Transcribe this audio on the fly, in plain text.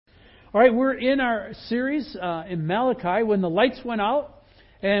All right, we're in our series in Malachi, when the lights went out.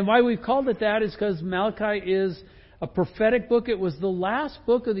 And why we've called it that is because Malachi is a prophetic book. It was the last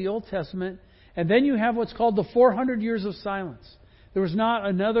book of the Old Testament. And then you have what's called the 400 years of silence. There was not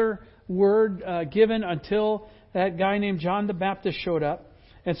another word given until that guy named John the Baptist showed up.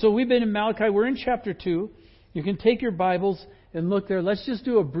 And so we've been in Malachi. We're in chapter 2. You can take your Bibles and look there. Let's just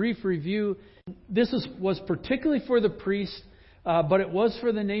do a brief review. This was particularly for the priests, but it was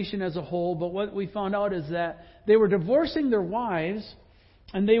for the nation as a whole. But what we found out is that they were divorcing their wives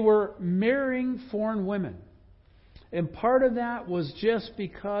and they were marrying foreign women. And part of that was just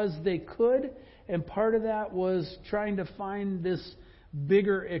because they could, and part of that was trying to find this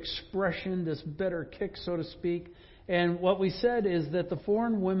bigger expression, this better kick, so to speak. And what we said is that the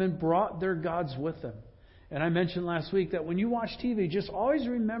foreign women brought their gods with them. And I mentioned last week that when you watch TV, just always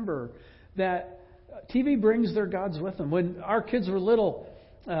remember that TV brings their gods with them. When our kids were little,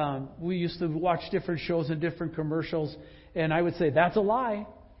 we used to watch different shows and different commercials, and I would say, that's a lie.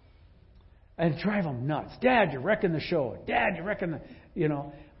 And drive them nuts. Dad, you're wrecking the show. Dad, you're wrecking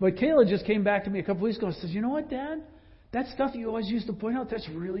the, But Kayla just came back to me a couple weeks ago and says, you know what, Dad? That stuff you always used to point out, that's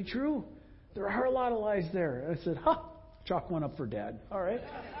really true. There are a lot of lies there. I said, chalk one up for Dad. All right,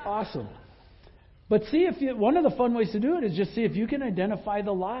 awesome. But see, one of the fun ways to do it is just see if you can identify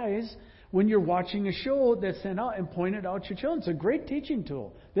the lies when you're watching a show that's sent out and point it out to your children. It's a great teaching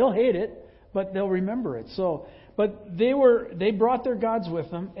tool. They'll hate it, but they'll remember it. But they brought their gods with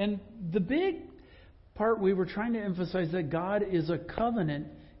them, and the big part we were trying to emphasize that God is a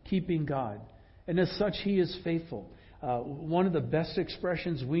covenant-keeping God, and as such, He is faithful. One of the best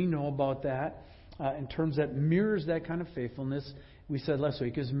expressions we know about that, in terms that mirrors that kind of faithfulness, we said last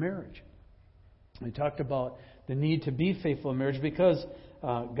week, is marriage. We talked about the need to be faithful in marriage because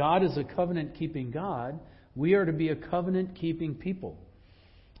God is a covenant-keeping God. We are to be a covenant-keeping people.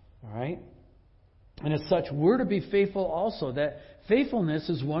 All right? And as such, we're to be faithful also. That faithfulness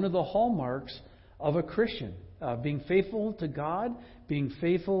is one of the hallmarks of a Christian. Being faithful to God, being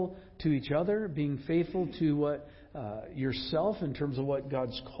faithful to each other, being faithful to what yourself in terms of what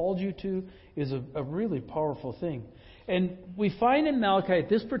God's called you to is a really powerful thing. And we find in Malachi, at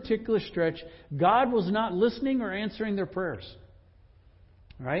this particular stretch, God was not listening or answering their prayers.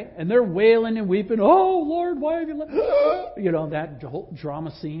 Right? And they're wailing and weeping. Oh, Lord, why have you let... that whole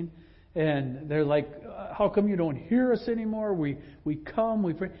drama scene. And they're like, how come you don't hear us anymore? We come,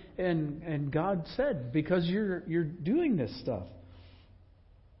 we pray. And God said, because you're doing this stuff.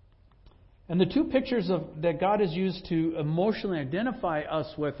 And the two pictures that God has used to emotionally identify us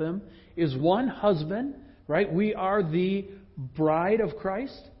with Him is one, husband, right? We are the bride of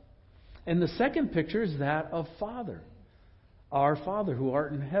Christ. And the second picture is that of Father. Our Father who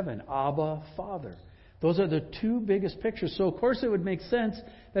art in heaven, Abba, Father. Those are the two biggest pictures. So, of course, it would make sense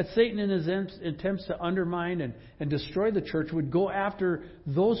that Satan, in his attempts to undermine and destroy the church, would go after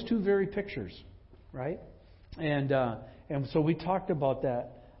those two very pictures, right? And so we talked about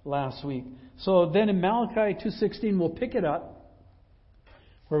that last week. So then in Malachi 2:16, we'll pick it up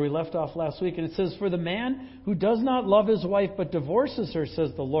where we left off last week. And it says, for the man who does not love his wife but divorces her,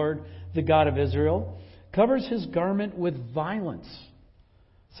 says the Lord, the God of Israel, covers his garment with violence,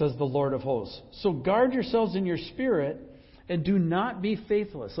 says the Lord of hosts. So guard yourselves in your spirit and do not be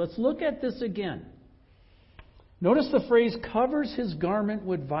faithless. Let's look at this again. Notice the phrase, covers his garment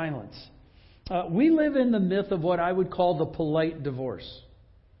with violence. We live in the myth of what I would call the polite divorce.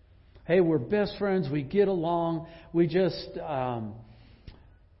 Hey, we're best friends. We get along. We just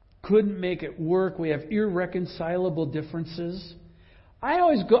couldn't make it work. We have irreconcilable differences.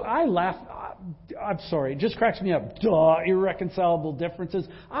 I laugh. I'm sorry. It just cracks me up. Duh, irreconcilable differences.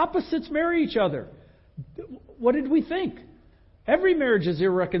 Opposites marry each other. What did we think? Every marriage is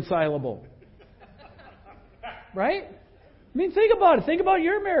irreconcilable. Right? I mean, think about it. Think about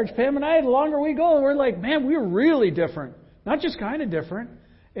your marriage. Pam and I, the longer we go, we're like, man, we're really different. Not just kind of different.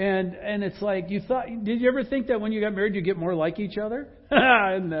 And it's like, did you ever think that when you got married, you get more like each other?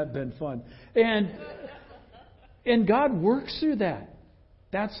 Hasn't that been fun? And God works through that.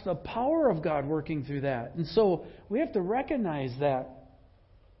 That's the power of God working through that. And so we have to recognize that.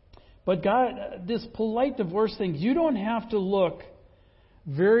 But God, this polite divorce thing, you don't have to look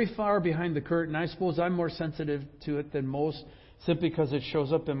very far behind the curtain. I suppose I'm more sensitive to it than most, simply because it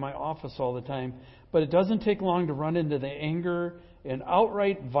shows up in my office all the time. But it doesn't take long to run into the anger and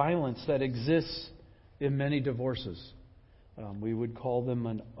outright violence that exists in many divorces. We would call them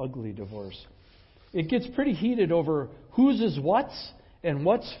an ugly divorce. It gets pretty heated over whose is what's and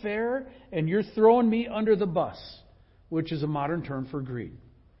what's fair, and you're throwing me under the bus, which is a modern term for greed.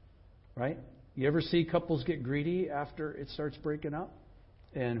 Right? You ever see couples get greedy after it starts breaking up?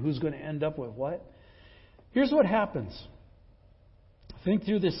 and who's going to end up with what. Here's what happens. Think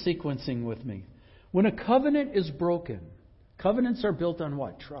through this sequencing with me. When a covenant is broken, covenants are built on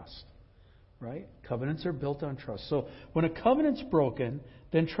what? Trust. Right? Covenants are built on trust. So when a covenant's broken,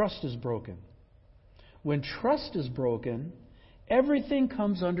 then trust is broken. When trust is broken, everything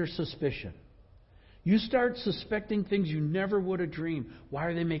comes under suspicion. You start suspecting things you never would have dreamed. Why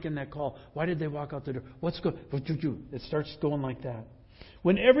are they making that call? Why did they walk out the door? What's going? It starts going like that.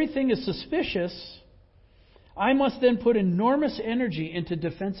 When everything is suspicious, I must then put enormous energy into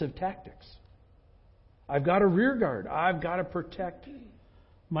defensive tactics. I've got a rear guard. I've got to protect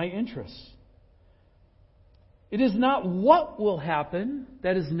my interests. It is not what will happen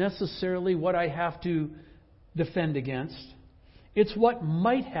that is necessarily what I have to defend against. It's what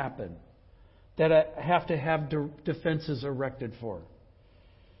might happen that I have to have defenses erected for.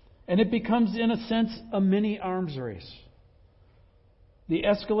 And it becomes, in a sense, a mini arms race. The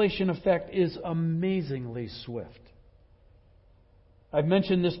escalation effect is amazingly swift. I've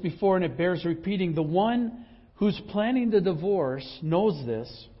mentioned this before, and it bears repeating. The one who's planning the divorce knows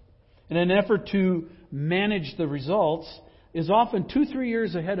this. In an effort to manage the results, is often 2-3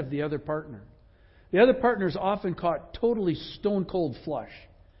 years ahead of the other partner. The other partner is often caught totally stone cold flush.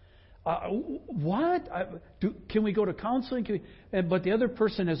 What? Can we go to counseling? But the other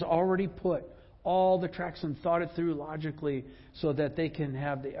person has already put all the tracks and thought it through logically so that they can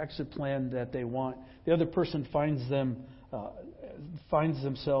have the exit plan that they want. The other person finds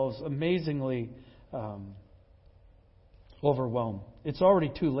themselves amazingly overwhelmed. It's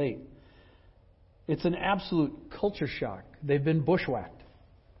already too late. It's an absolute culture shock. They've been bushwhacked.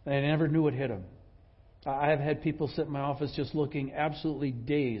 They never knew it hit them. I have had people sit in my office just looking absolutely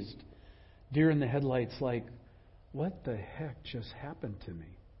dazed, deer in the headlights, like, what the heck just happened to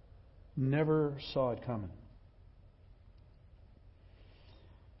me? Never saw it coming.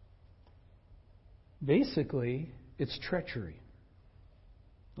 Basically, it's treachery.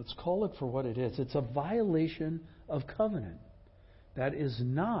 Let's call it for what it is. It's a violation of covenant. That is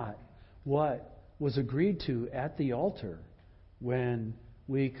not what was agreed to at the altar when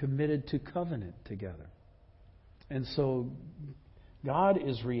we committed to covenant together. And so God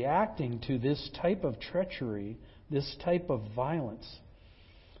is reacting to this type of treachery, this type of violence.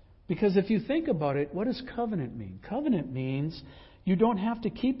 Because if you think about it, what does covenant mean? Covenant means you don't have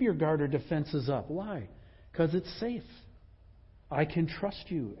to keep your guard or defenses up. Why? Because it's safe. I can trust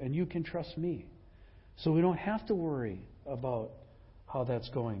you and you can trust me. So we don't have to worry about how that's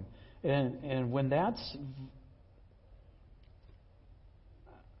going. And when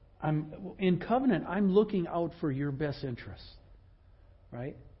I'm in covenant, I'm looking out for your best interests.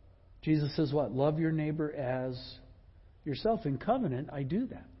 Right? Jesus says what? Love your neighbor as yourself. In covenant, I do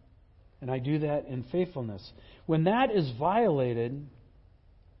that. And I do that in faithfulness. When that is violated,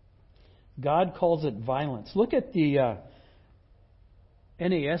 God calls it violence. Look at the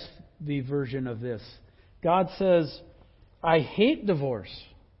NASV version of this. God says, I hate divorce,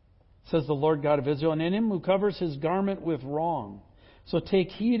 says the Lord God of Israel, and in him who covers his garment with wrong. So take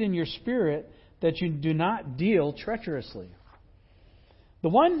heed in your spirit that you do not deal treacherously. The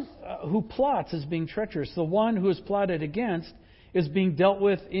one who plots is being treacherous. The one who is plotted against is being dealt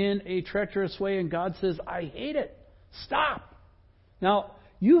with in a treacherous way, and God says, I hate it. Stop. Now,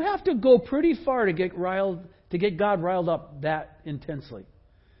 you have to go pretty far to get God riled up that intensely.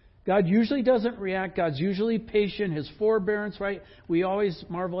 God usually doesn't react. God's usually patient. His forbearance, right? We always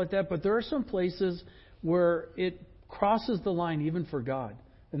marvel at that. But there are some places where it crosses the line even for God.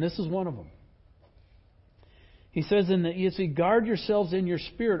 And this is one of them. He says in the ESV, guard yourselves in your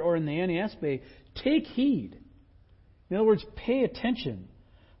spirit, or in the NASB, take heed. In other words, pay attention.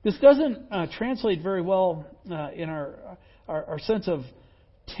 This doesn't translate very well in our sense of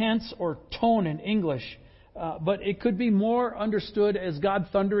tense or tone in English. But it could be more understood as God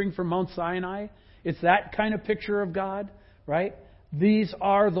thundering from Mount Sinai. It's that kind of picture of God, right? These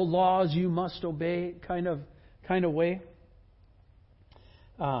are the laws you must obey kind of way.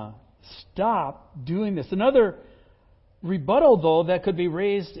 Stop doing this. Another rebuttal, though, that could be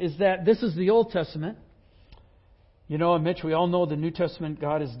raised is that this is the Old Testament. You know, and Mitch, we all know the New Testament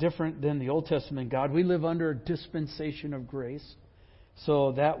God is different than the Old Testament God. We live under a dispensation of grace.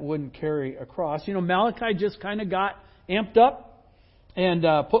 So that wouldn't carry across. You know, Malachi just kind of got amped up and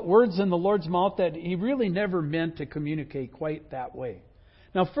put words in the Lord's mouth that he really never meant to communicate quite that way.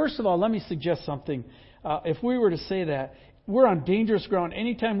 Now, first of all, let me suggest something. If we were to say that, we're on dangerous ground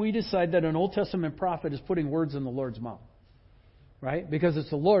anytime we decide that an Old Testament prophet is putting words in the Lord's mouth. Right? Because it's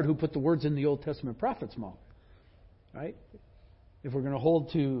the Lord who put the words in the Old Testament prophet's mouth. Right? If we're going to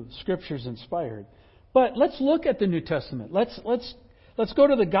hold to Scripture's inspired. But let's look at the New Testament. Let's Let's go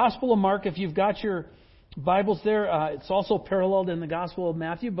to the Gospel of Mark if you've got your Bibles there. It's also paralleled in the Gospel of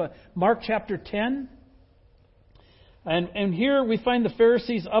Matthew, but Mark chapter 10. And here we find the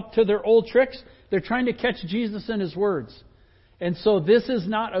Pharisees up to their old tricks. They're trying to catch Jesus in His words. And so this is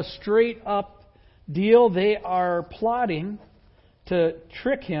not a straight up deal. They are plotting to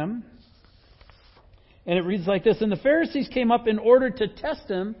trick Him. And it reads like this. And the Pharisees came up in order to test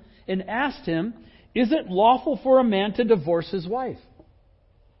Him and asked Him, "Is it lawful for a man to divorce his wife?"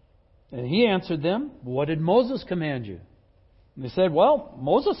 And He answered them, "What did Moses command you?" And they said, "Well,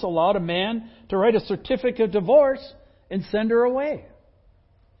 Moses allowed a man to write a certificate of divorce and send her away."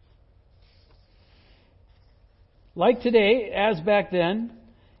 Like today, as back then,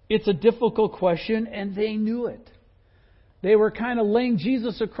 it's a difficult question, and they knew it. They were kind of laying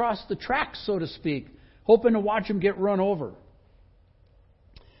Jesus across the tracks, so to speak, hoping to watch Him get run over.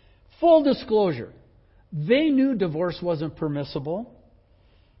 Full disclosure, they knew divorce wasn't permissible.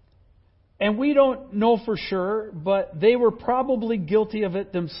 And we don't know for sure, but they were probably guilty of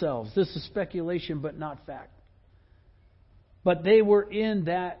it themselves. This is speculation, but not fact. But they were in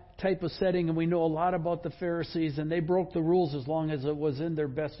that type of setting, and we know a lot about the Pharisees, and they broke the rules as long as it was in their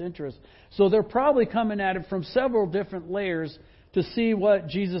best interest. So they're probably coming at it from several different layers to see what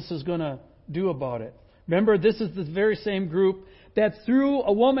Jesus is going to do about it. Remember, this is the very same group that threw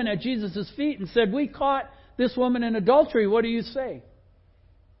a woman at Jesus' feet and said, "We caught this woman in adultery. What do you say?"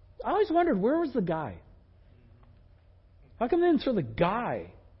 I always wondered, where was the guy? How come they didn't throw the guy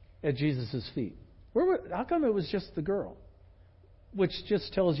at Jesus' feet? How come it was just the girl? Which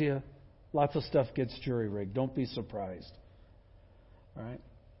just tells you lots of stuff gets jury-rigged. Don't be surprised. All right?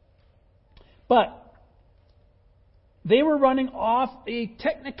 But they were running off a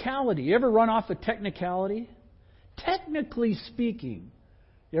technicality. You ever run off a technicality? Technically speaking.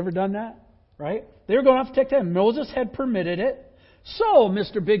 You ever done that? Right? They were going off a technicality. Moses had permitted it. So,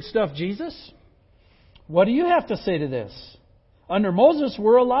 Mr. Big Stuff Jesus, what do you have to say to this? Under Moses,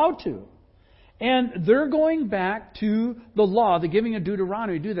 we're allowed to. And they're going back to the law, the giving of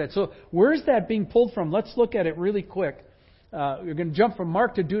Deuteronomy to do that. So where's that being pulled from? Let's look at it really quick. We're going to jump from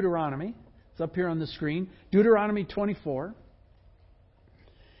Mark to Deuteronomy. It's up here on the screen. Deuteronomy 24.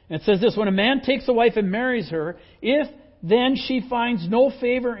 And it says this, "When a man takes a wife and marries her, if then she finds no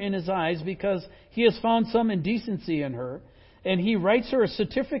favor in his eyes because he has found some indecency in her, and he writes her a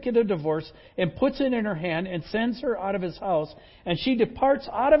certificate of divorce and puts it in her hand and sends her out of his house. And she departs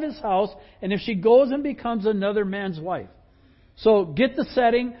out of his house, and if she goes and becomes another man's wife." So get the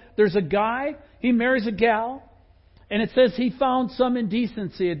setting. There's a guy, he marries a gal, and it says he found some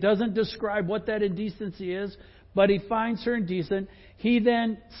indecency. It doesn't describe what that indecency is, but he finds her indecent. He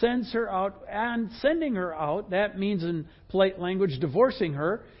then sends her out, and sending her out, that means in polite language, divorcing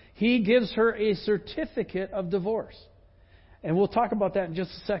her. He gives her a certificate of divorce. And we'll talk about that in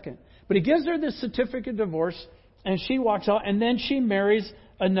just a second. But he gives her this certificate of divorce, and she walks out, and then she marries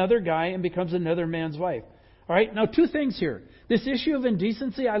another guy and becomes another man's wife. All right, now two things here. This issue of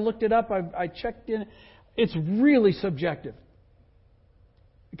indecency, I looked it up, I checked in. It's really subjective.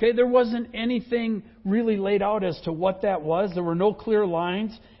 Okay, there wasn't anything really laid out as to what that was. There were no clear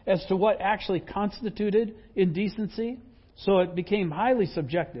lines as to what actually constituted indecency. So it became highly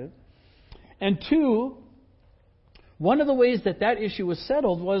subjective. And two, one of the ways that issue was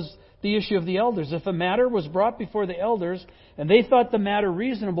settled was the issue of the elders. If a matter was brought before the elders and they thought the matter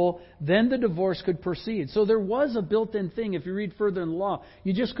reasonable, then the divorce could proceed. So there was a built-in thing. If you read further in the law,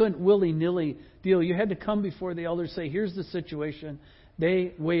 you just couldn't willy-nilly deal. You had to come before the elders, say, "Here's the situation."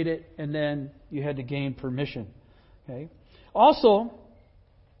 They weighed it, and then you had to gain permission. Okay. Also,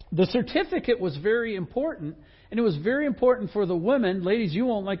 the certificate was very important, and it was very important for the women. Ladies, you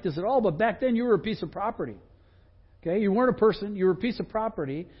won't like this at all, but back then you were a piece of property. Okay, you weren't a person, you were a piece of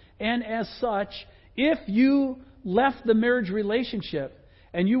property. And as such, if you left the marriage relationship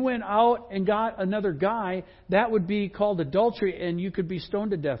and you went out and got another guy, that would be called adultery and you could be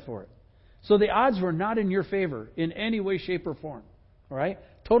stoned to death for it. So the odds were not in your favor in any way, shape, or form. All right?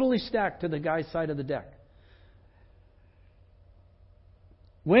 Totally stacked to the guy's side of the deck.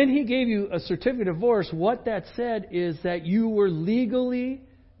 When he gave you a certificate of divorce, what that said is that you were legally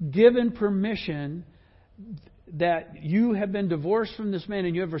given permission that you have been divorced from this man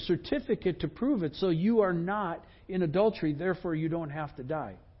and you have a certificate to prove it, so you are not in adultery, therefore you don't have to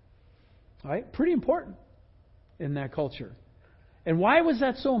die. All right? Pretty important in that culture. And why was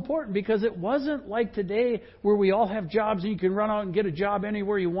that so important? Because it wasn't like today where we all have jobs and you can run out and get a job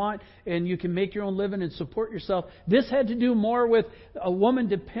anywhere you want and you can make your own living and support yourself. This had to do more with a woman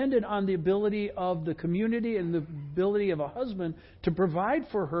dependent on the ability of the community and the ability of a husband to provide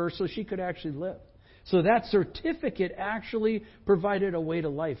for her so she could actually live. So that certificate actually provided a way to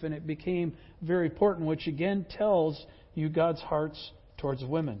life, and it became very important, which again tells you God's hearts towards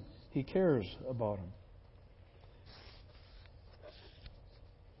women. He cares about them.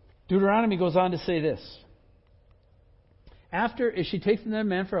 Deuteronomy goes on to say this. After, she takes the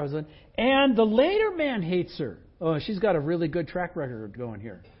man for husband, and the later man hates her. Oh, she's got a really good track record going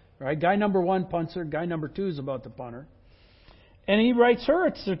here. Right? Guy number 1 punts her. Guy number 2 is about to punt her. And he writes her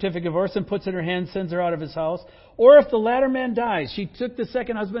a certificate of divorce and puts it in her hand, sends her out of his house. Or if the latter man dies, she took the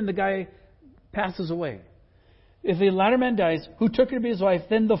second husband, the guy passes away. If the latter man dies, who took her to be his wife,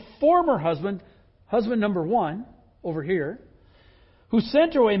 then the former husband, husband number 1, over here, who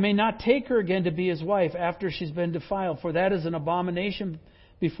sent her away, may not take her again to be his wife after she's been defiled, for that is an abomination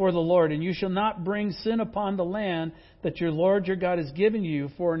before the Lord. And you shall not bring sin upon the land that your Lord your God is giving you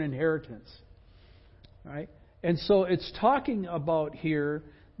for an inheritance. Right? And so it's talking about here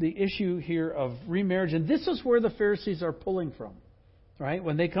the issue here of remarriage. And this is where the Pharisees are pulling from. Right?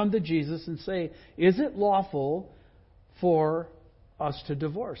 When they come to Jesus and say, is it lawful for us to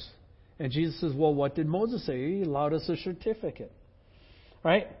divorce? And Jesus says, well, what did Moses say? He allowed us a certificate.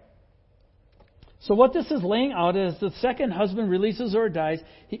 Right? So what this is laying out is the second husband releases her or dies.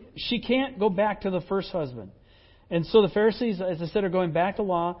 She can't go back to the first husband. And so the Pharisees, as I said, are going back to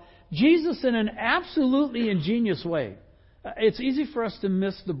law. Jesus, in an absolutely ingenious way. It's easy for us to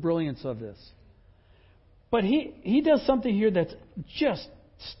miss the brilliance of this. But he does something here that's just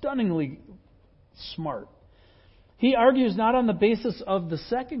stunningly smart. He argues not on the basis of the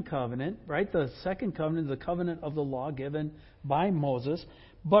second covenant, right? The second covenant, the covenant of the law given by Moses,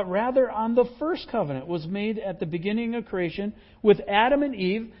 but rather on the first covenant was made at the beginning of creation with Adam and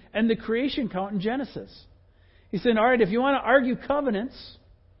Eve and the creation count in Genesis. He said, all right, if you want to argue covenants,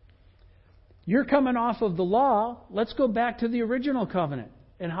 you're coming off of the law. Let's go back to the original covenant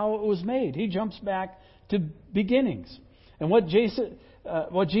and how it was made. He jumps back to beginnings. And what Jesus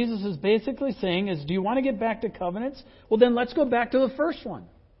is basically saying is, do you want to get back to covenants? Well, then let's go back to the first one.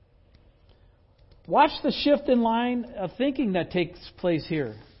 Watch the shift in line of thinking that takes place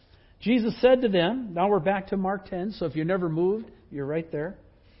here. Jesus said to them, now we're back to Mark 10, so if you never moved, you're right there.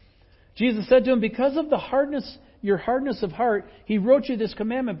 Jesus said to them, because of your hardness of heart, He wrote you this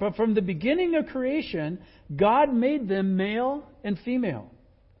commandment. But from the beginning of creation, God made them male and female.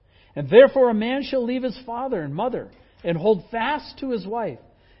 And therefore a man shall leave his father and mother and hold fast to his wife,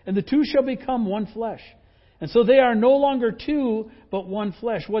 and the two shall become one flesh. And so they are no longer two, but one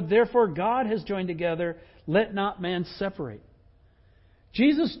flesh. What therefore God has joined together, let not man separate.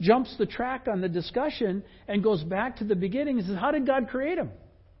 Jesus jumps the track on the discussion and goes back to the beginning and says, how did God create them?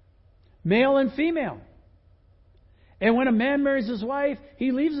 Male and female. And when a man marries his wife,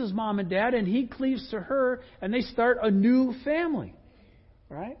 he leaves his mom and dad and he cleaves to her and they start a new family.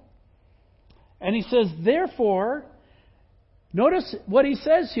 Right? And he says, therefore, notice what he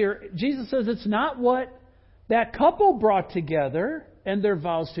says here. Jesus says it's not what that couple brought together and their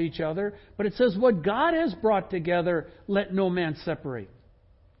vows to each other, but it says what God has brought together, let no man separate.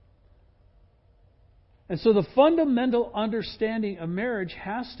 And so the fundamental understanding of marriage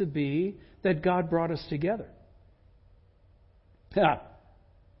has to be that God brought us together. I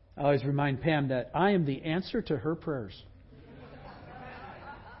always remind Pam that I am the answer to her prayers.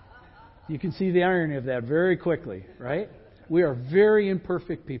 You can see the irony of that very quickly, right? We are very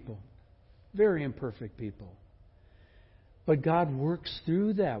imperfect people. Very imperfect people. But God works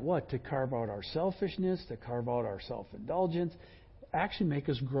through that. What? To carve out our selfishness, to carve out our self-indulgence, actually make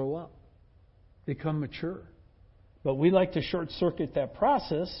us grow up, become mature. But we like to short-circuit that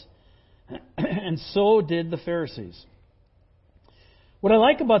process, and so did the Pharisees. What I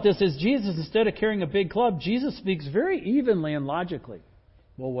like about this is Jesus, instead of carrying a big club, Jesus speaks very evenly and logically.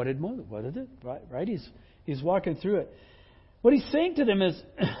 Well, what did Moses? What did it? Right? He's walking through it. What he's saying to them is,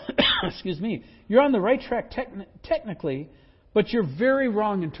 excuse me, you're on the right track technically, but you're very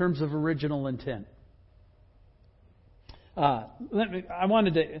wrong in terms of original intent. I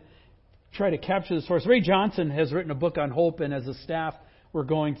wanted to try to capture this for us. Ray Johnson has written a book on hope, and as a staff, we're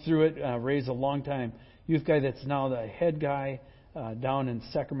going through it. Ray's a long-time youth guy that's now the head guy down in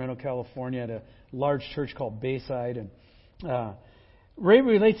Sacramento, California, at a large church called Bayside. And Ray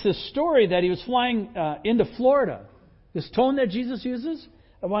relates this story that he was flying into Florida. This tone that Jesus uses,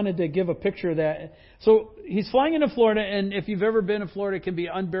 I wanted to give a picture of that. So he's flying into Florida, and if you've ever been in Florida, it can be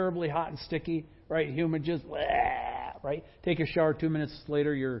unbearably hot and sticky, right? Humid, just, right? Take a shower, 2 minutes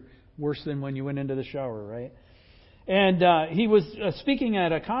later, you're worse than when you went into the shower, right? And he was speaking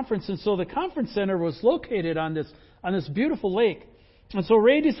at a conference, and so the conference center was located on this beautiful lake. And so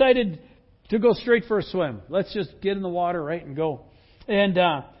Ray decided to go straight for a swim. Let's just get in the water, right, and go. And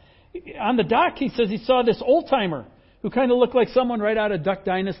on the dock, he says he saw this old-timer who kind of looked like someone right out of Duck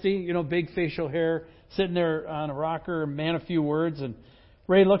Dynasty, big facial hair, sitting there on a rocker, man of few words. And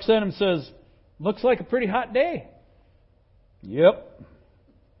Ray looks at him and says, looks like a pretty hot day. Yep.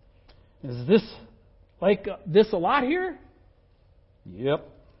 Is this like this a lot here? Yep.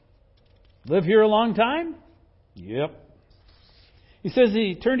 Live here a long time? Yep. He says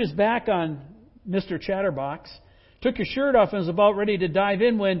he turned his back on Mr. Chatterbox, took his shirt off, and was about ready to dive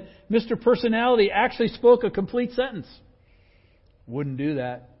in when Mr. Personality actually spoke a complete sentence. Wouldn't do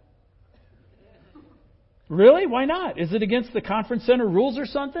that. Really? Why not? Is it against the conference center rules or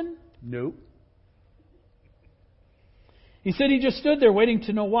something? Nope. He said he just stood there waiting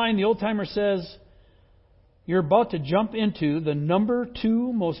to know why, and the old-timer says, you're about to jump into the number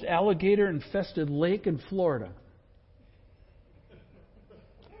 2 most alligator-infested lake in Florida.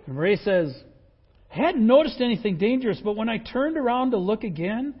 And Ray says, I hadn't noticed anything dangerous, but when I turned around to look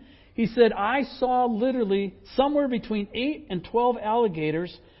again, he said, I saw literally somewhere between 8 and 12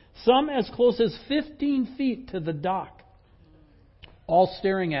 alligators, some as close as 15 feet to the dock, all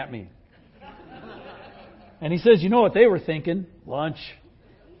staring at me. And he says, you know what they were thinking? Lunch.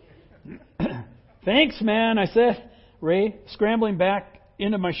 Thanks, man, I said. Ray, scrambling back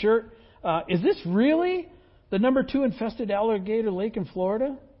into my shirt. Is this really the number 2 infested alligator lake in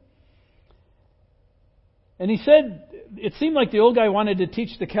Florida? And he said, it seemed like the old guy wanted to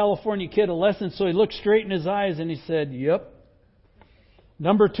teach the California kid a lesson, so he looked straight in his eyes and he said, yep.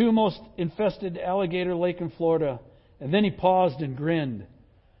 Number 2 most infested alligator lake in Florida. And then he paused and grinned.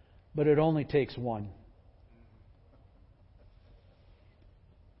 But it only takes one.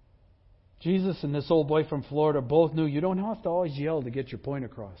 Jesus and this old boy from Florida both knew you don't have to always yell to get your point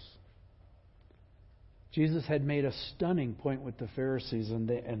across. Jesus had made a stunning point with the Pharisees, and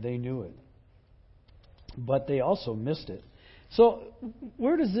they knew it. But they also missed it. So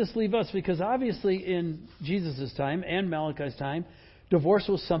where does this leave us? Because obviously in Jesus' time and Malachi's time, divorce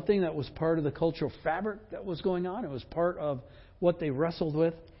was something that was part of the cultural fabric that was going on. It was part of what they wrestled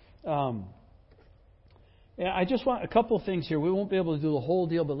with. I just want a couple of things here. We won't be able to do the whole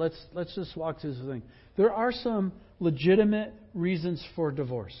deal, but let's just walk through this thing. There are some legitimate reasons for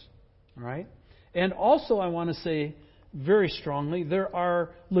divorce. All right? And also I want to say very strongly, there are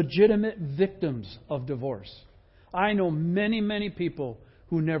legitimate victims of divorce. I know many, many people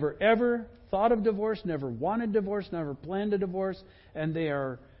who never ever thought of divorce, never wanted divorce, never planned a divorce, and they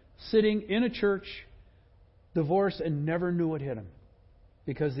are sitting in a church, divorced, and never knew what hit them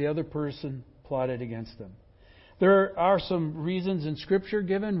because the other person plotted against them. There are some reasons in Scripture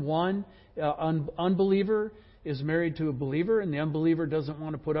given. One, unbeliever is married to a believer, and the unbeliever doesn't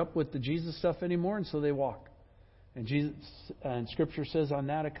want to put up with the Jesus stuff anymore, and so they walk. And Scripture says on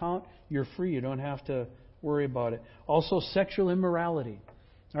that account, you're free. You don't have to worry about it. Also, sexual immorality.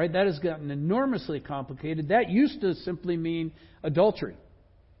 All right, that has gotten enormously complicated. That used to simply mean adultery.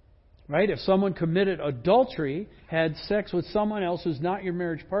 Right? If someone committed adultery, had sex with someone else who's not your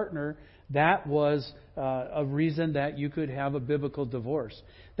marriage partner, that was a reason that you could have a biblical divorce.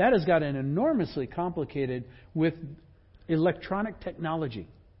 That has gotten enormously complicated with electronic technology.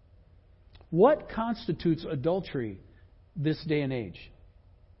 What constitutes adultery this day and age?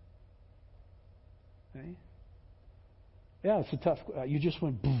 Okay? Yeah, it's a tough... you just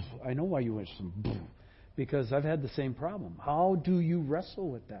went, boof. I know why you went some boof. Because I've had the same problem. How do you wrestle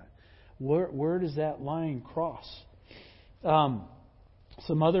with that? Where does that line cross?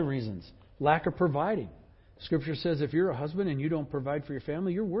 Some other reasons. Lack of providing. Scripture says if you're a husband and you don't provide for your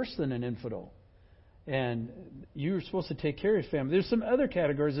family, you're worse than an infidel. And you're supposed to take care of your family. There's some other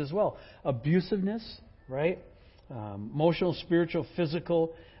categories as well. Abusiveness, right? Emotional, spiritual,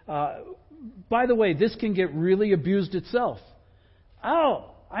 physical. By the way, this can get really abused itself.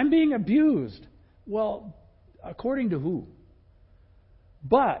 Oh, I'm being abused. Well, according to who?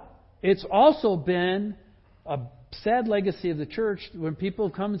 But it's also been a sad legacy of the church when people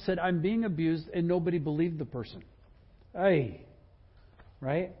have come and said, I'm being abused, and nobody believed the person. Ay,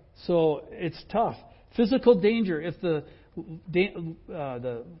 right? So it's tough. Physical danger. If the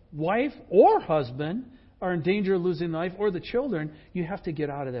wife or husband are in danger of losing life, or the children, you have to get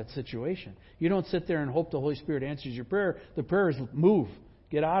out of that situation. You don't sit there and hope the Holy Spirit answers your prayer. The prayer is move.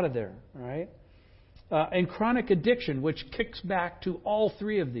 Get out of there. Right? And chronic addiction, which kicks back to all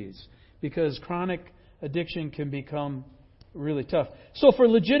three of these, because chronic addiction can become really tough. So for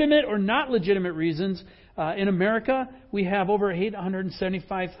legitimate or not legitimate reasons, in America, we have over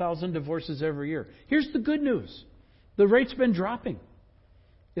 875,000 divorces every year. Here's the good news. The rate's been dropping.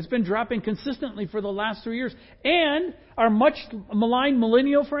 It's been dropping consistently for the last 3 years. And our much maligned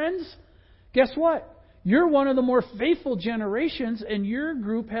millennial friends, guess what? You're one of the more faithful generations, and your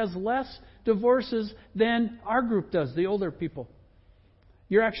group has less divorces than our group does, the older people.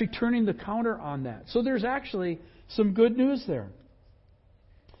 You're actually turning the counter on that. So there's actually some good news there.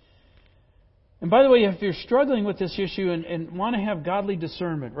 And by the way, if you're struggling with this issue and want to have godly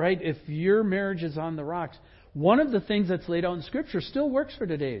discernment, right? If your marriage is on the rocks, one of the things that's laid out in Scripture still works for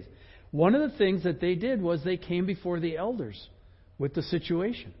today. One of the things that they did was they came before the elders with the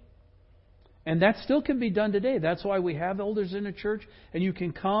situation. And that still can be done today. That's why we have elders in a church, and you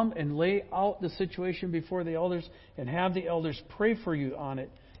can come and lay out the situation before the elders and have the elders pray for you on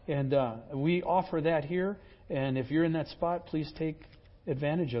it. And we offer that here. And if you're in that spot, please take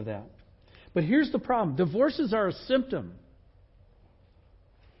advantage of that. But here's the problem. Divorces are a symptom.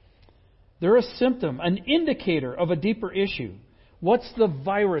 They're a symptom, an indicator of a deeper issue. What's the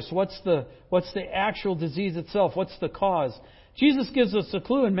virus? What's the actual disease itself? What's the cause? Jesus gives us a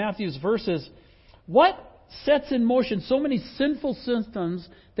clue in Matthew's verses. What sets in motion so many sinful symptoms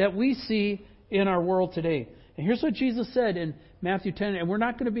that we see in our world today? And here's what Jesus said in Matthew 10, and we're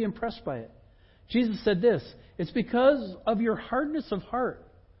not going to be impressed by it. Jesus said this, it's because of your hardness of heart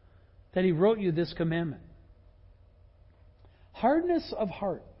that He wrote you this commandment. Hardness of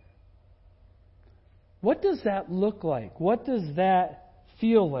heart. What does that look like? What does that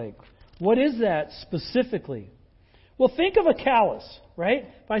feel like? What is that specifically? Well, think of a callus, right?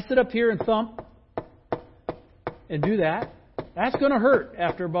 If I sit up here and thump and do that, that's going to hurt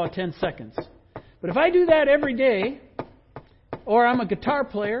after about 10 seconds. But if I do that every day, or I'm a guitar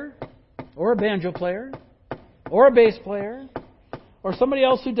player, or a banjo player, or a bass player, or somebody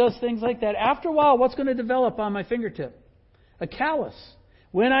else who does things like that, after a while, what's going to develop on my fingertip? A callus.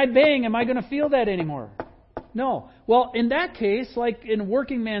 When I bang, am I going to feel that anymore? No. Well, in that case, like in a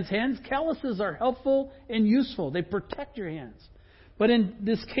working man's hands, calluses are helpful and useful. They protect your hands. But in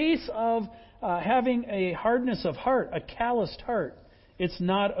this case of having a hardness of heart, a calloused heart, it's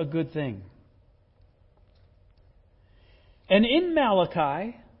not a good thing. And in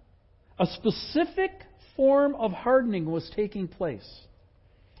Malachi, a specific form of hardening was taking place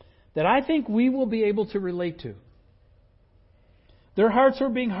that I think we will be able to relate to. Their hearts were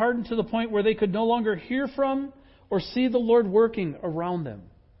being hardened to the point where they could no longer hear from or see the Lord working around them.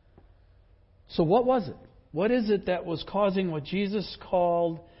 So what was it? What is it that was causing what Jesus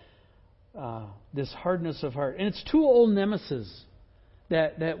called this hardness of heart? And it's two old nemesis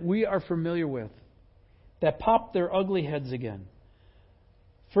that we are familiar with that pop their ugly heads again.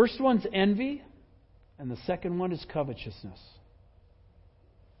 First one's envy, and the second one is covetousness.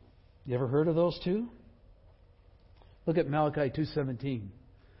 You ever heard of those two? Look at Malachi 2:17.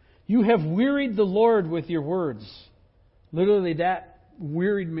 You have wearied the Lord with your words. Literally, that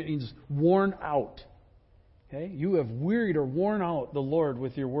wearied means worn out. Okay? You have wearied or worn out the Lord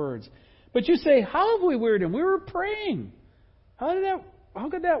with your words. But you say, how have we wearied Him? We were praying. How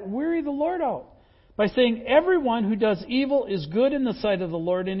could that weary the Lord out? By saying, everyone who does evil is good in the sight of the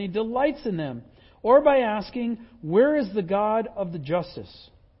Lord, and He delights in them. Or by asking, where is the God of the justice?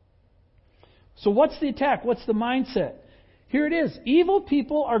 So what's the attack? What's the mindset? Here it is. Evil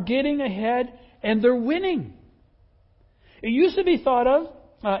people are getting ahead and they're winning. It used to be thought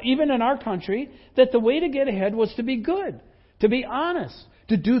of, even in our country, that the way to get ahead was to be good, to be honest,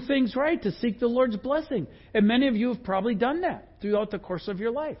 to do things right, to seek the Lord's blessing. And many of you have probably done that throughout the course of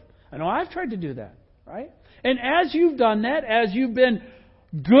your life. I know I've tried to do that, right? And as you've done that, as you've been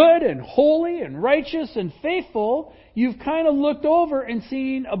good and holy and righteous and faithful, you've kind of looked over and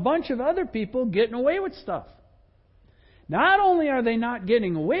seen a bunch of other people getting away with stuff. Not only are they not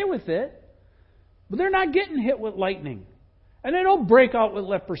getting away with it, but they're not getting hit with lightning. And they don't break out with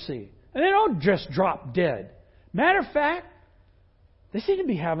leprosy. And they don't just drop dead. Matter of fact, they seem to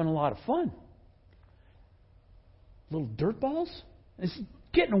be having a lot of fun. Little dirtballs? It's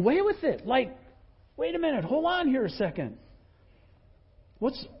getting away with it. Like, wait a minute, hold on here a second.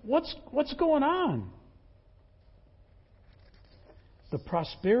 What's going on? The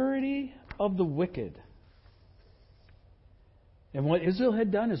prosperity of the wicked. And what Israel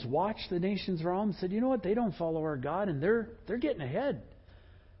had done is watched the nations around and said, you know what, they don't follow our God, and they're getting ahead.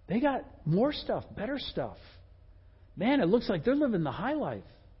 They got more stuff, better stuff. Man, it looks like they're living the high life.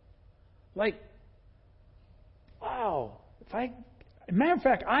 Like, wow. Matter of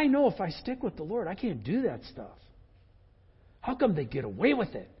fact, I know if I stick with the Lord, I can't do that stuff. How come they get away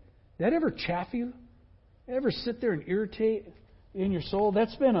with it? Did that ever chaff you? Ever sit there and irritate in your soul?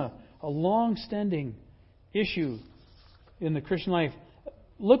 That's been a long-standing issue in the Christian life.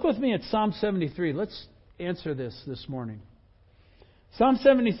 Look with me at Psalm 73. Let's answer this morning. Psalm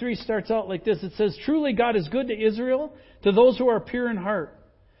 73 starts out like this. It says, truly God is good to Israel, to those who are pure in heart.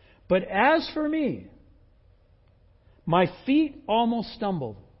 But as for me, My feet almost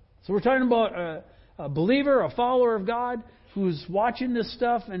stumbled. So we're talking about a believer, a follower of God, who's watching this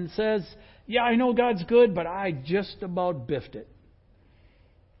stuff and says, yeah, I know God's good, but I just about biffed it.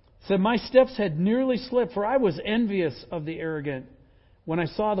 Said, my steps had nearly slipped, for I was envious of the arrogant when I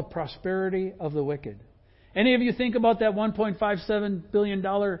saw the prosperity of the wicked. Any of you think about that $1.57 billion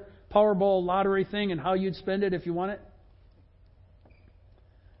Powerball lottery thing and how you'd spend it if you won it?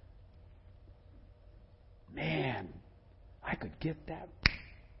 Man, I could get that.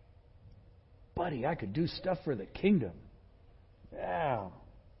 Buddy, I could do stuff for the kingdom. Yeah.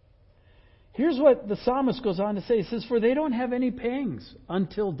 Here's what the psalmist goes on to say. He says, for they don't have any pangs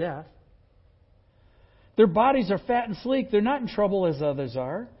until death. Their bodies are fat and sleek. They're not in trouble as others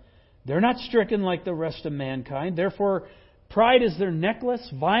are. They're not stricken like the rest of mankind. Therefore, pride is their necklace.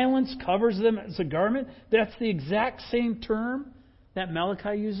 Violence covers them as a garment. That's the exact same term that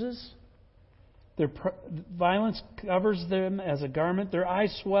Malachi uses. Violence covers them as a garment. Their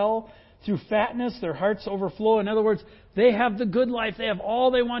eyes swell through fatness. Their hearts overflow. In other words, they have the good life. They have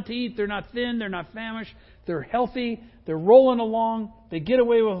all they want to eat. They're not thin. They're not famished. They're healthy. They're rolling along. They get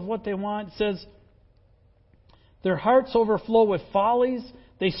away with what they want. It says, their hearts overflow with follies.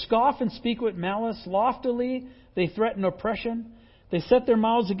 They scoff and speak with malice. Loftily, they threaten oppression. They set their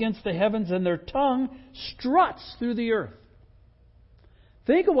mouths against the heavens, and their tongue struts through the earth.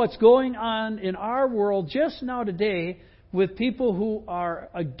 Think of what's going on in our world just now today with people who are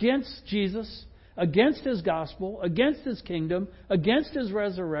against Jesus, against His gospel, against His kingdom, against His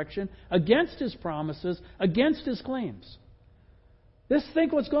resurrection, against His promises, against His claims. Just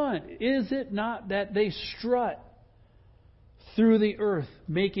think what's going on. Is it not that they strut through the earth,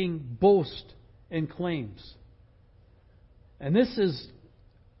 making boast and claims? And this is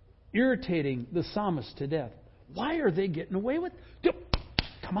irritating the psalmist to death. Why are they getting away with it?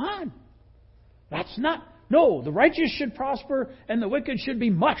 Come on. That's not... No, the righteous should prosper and the wicked should be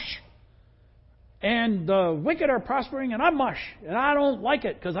mush. And the wicked are prospering and I'm mush. And I don't like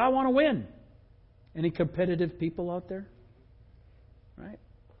it because I want to win. Any competitive people out there? Right?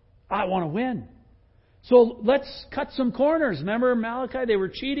 I want to win. So let's cut some corners. Remember Malachi? They were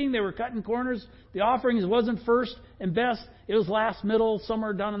cheating. They were cutting corners. The offerings wasn't first and best. It was last, middle,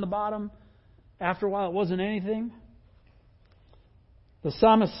 somewhere down in the bottom. After a while, it wasn't anything. The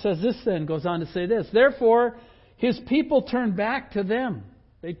psalmist says this then, goes on to say this. Therefore, His people turn back to them.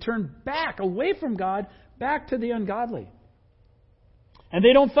 They turn back, away from God, back to the ungodly. And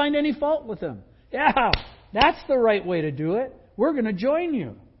they don't find any fault with them. Yeah, that's the right way to do it. We're going to join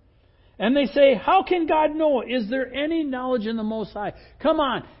you. And they say, how can God know? Is there any knowledge in the Most High? Come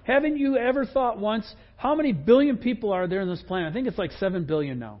on. Haven't you ever thought once, how many billion people are there on this planet? I think it's like 7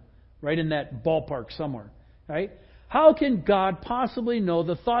 billion now. Right in that ballpark somewhere. Right? How can God possibly know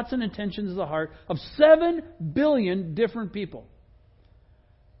the thoughts and intentions of the heart of 7 billion different people?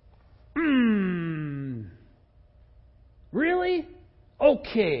 Really?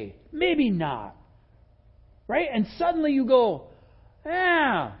 Okay. Maybe not. Right? And suddenly you go,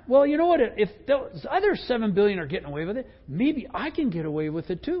 well, you know what? If those other 7 billion are getting away with it, maybe I can get away with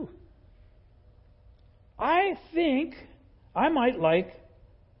it too. I think I might like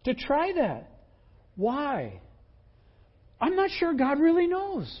to try that. Why? I'm not sure God really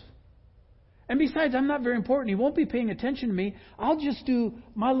knows. And besides, I'm not very important. He won't be paying attention to me. I'll just do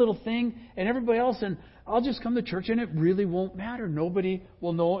my little thing and everybody else, and I'll just come to church and it really won't matter. Nobody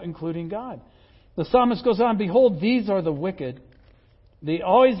will know, including God. The psalmist goes on, behold, these are the wicked. They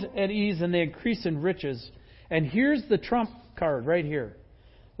always at ease and they increase in riches. And here's the trump card right here.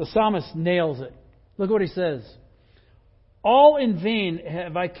 The psalmist nails it. Look what he says. All in vain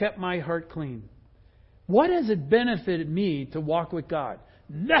have I kept my heart clean. What has it benefited me to walk with God?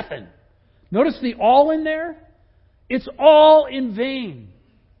 Nothing. Notice the all in there? It's all in vain.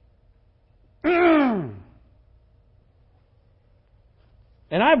 And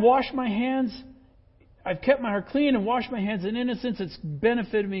I've washed my hands. I've kept my heart clean and washed my hands in innocence. It's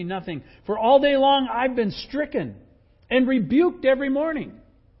benefited me nothing. For all day long I've been stricken and rebuked every morning.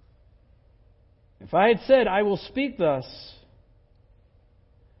 If I had said, I will speak thus,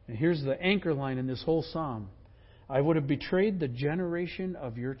 and here's the anchor line in this whole psalm, I would have betrayed the generation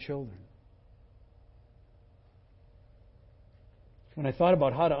of your children. When I thought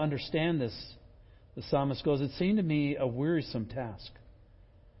about how to understand this, the psalmist goes, it seemed to me a wearisome task.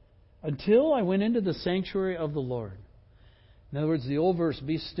 Until I went into the sanctuary of the Lord. In other words, the old verse,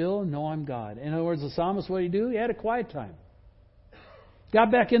 be still and know I'm God. In other words, the psalmist, what did he do? He had a quiet time.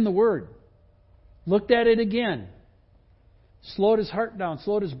 Got back in the Word. Looked at it again. Slowed his heart down,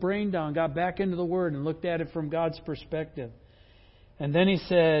 slowed his brain down, got back into the Word and looked at it from God's perspective. And then he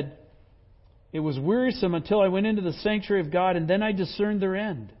said, It was wearisome until I went into the sanctuary of God, and then I discerned their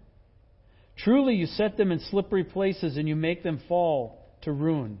end. Truly you set them in slippery places, and you make them fall to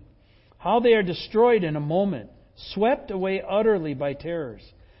ruin. How they are destroyed in a moment, swept away utterly by terrors.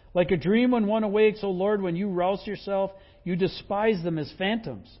 Like a dream when one awakes, O Lord, when you rouse yourself, you despise them as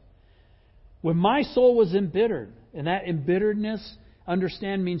phantoms. When my soul was embittered, and that embitteredness,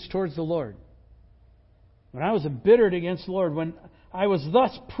 understand, means towards the Lord. When I was embittered against the Lord, when I was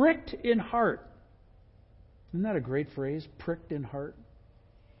thus pricked in heart. Isn't that a great phrase? Pricked in heart.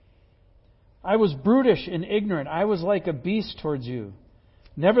 I was brutish and ignorant. I was like a beast towards you.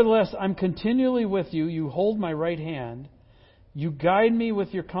 Nevertheless, I'm continually with you. You hold my right hand. You guide me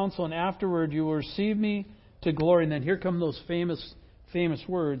with your counsel, and afterward you will receive me to glory. And then here come those famous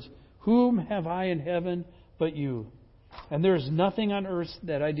words. Whom have I in heaven but you? And there is nothing on earth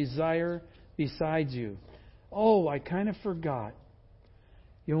that I desire besides you. Oh, I kind of forgot.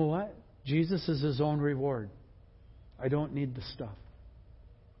 You know what? Jesus is His own reward. I don't need the stuff.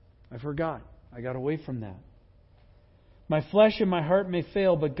 I forgot. I got away from that. My flesh and my heart may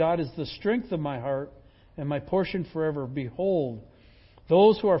fail, but God is the strength of my heart and my portion forever. Behold,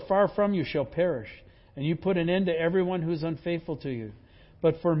 those who are far from you shall perish, and you put an end to everyone who is unfaithful to you.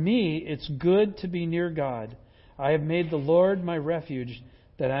 But for me, it's good to be near God. I have made the Lord my refuge,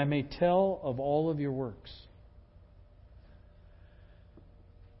 that I may tell of all of your works.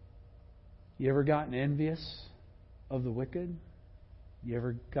 You ever gotten envious of the wicked? You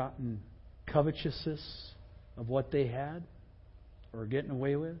ever gotten covetousness of what they had or getting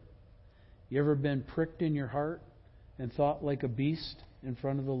away with? You ever been pricked in your heart and thought like a beast in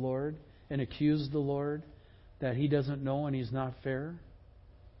front of the Lord and accused the Lord that He doesn't know and He's not fair?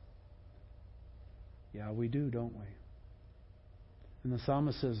 Yeah, we do, don't we? And the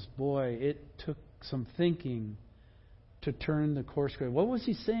psalmist says, boy, it took some thinking to turn the course. What was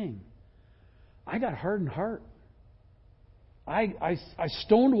he saying? I got hardened heart. I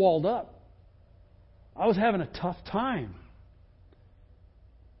stonewalled up. I was having a tough time.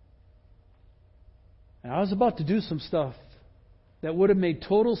 And I was about to do some stuff that would have made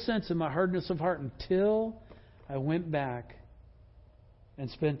total sense in my hardness of heart until I went back and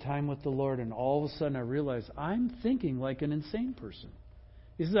spent time with the Lord, and all of a sudden I realized I'm thinking like an insane person.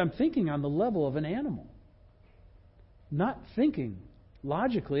 He says, I'm thinking on the level of an animal. Not thinking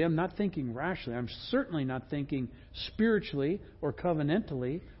logically, I'm not thinking rationally. I'm certainly not thinking spiritually or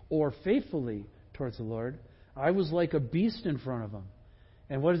covenantally or faithfully towards the Lord. I was like a beast in front of Him.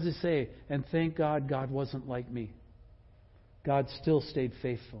 And what does it say? And thank God, God wasn't like me. God still stayed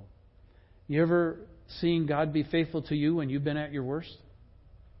faithful. You ever seen God be faithful to you when you've been at your worst?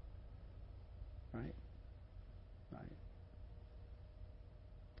 Right?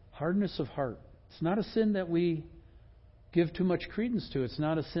 Hardness of heart. It's not a sin that we give too much credence to. It's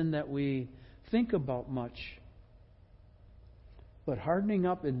not a sin that we think about much. But hardening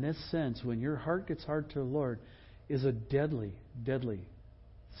up in this sense, when your heart gets hard to the Lord, is a deadly, deadly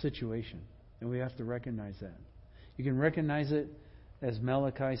situation. And we have to recognize that. You can recognize it, as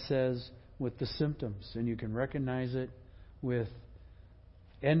Malachi says, with the symptoms. And you can recognize it with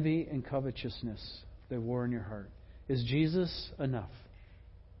envy and covetousness that war in your heart. Is Jesus enough?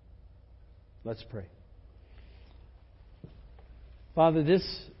 Let's pray. Father, this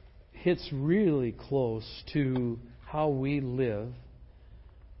hits really close to how we live.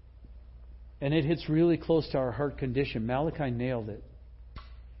 And it hits really close to our heart condition. Malachi nailed it.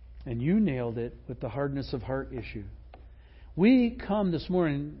 And you nailed it with the hardness of heart issue. We come this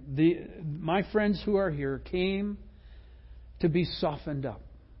morning, my friends who are here came to be softened up.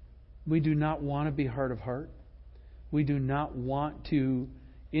 We do not want to be hard of heart. We do not want to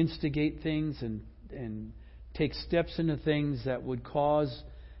instigate things and take steps into things that would cause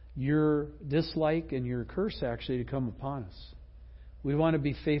your dislike and your curse actually to come upon us. We want to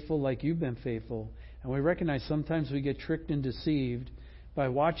be faithful like you've been faithful. And we recognize sometimes we get tricked and deceived by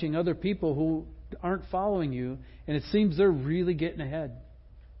watching other people who aren't following you, and it seems they're really getting ahead.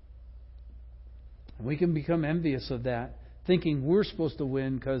 And we can become envious of that, thinking we're supposed to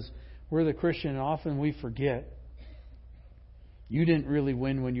win because we're the Christian, and often we forget you didn't really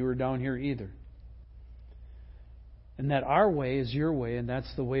win when you were down here either. And that our way is your way, and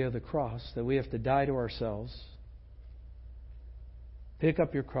that's the way of the cross, that we have to die to ourselves, pick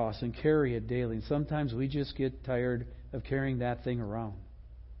up your cross, and carry it daily. And sometimes we just get tired of carrying that thing around.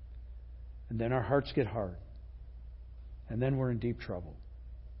 And then our hearts get hard. And then we're in deep trouble.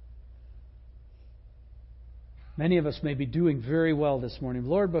 Many of us may be doing very well this morning.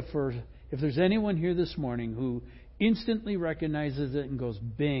 Lord, but if there's anyone here this morning who instantly recognizes it and goes,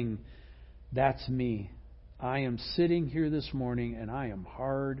 bing, that's me. I am sitting here this morning and I am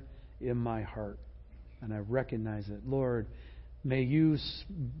hard in my heart. And I recognize it. Lord, may you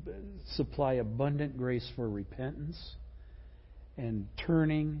supply abundant grace for repentance and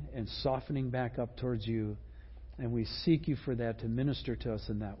turning and softening back up towards you. And we seek you for that, to minister to us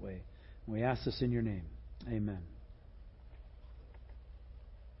in that way. We ask this in your name. Amen.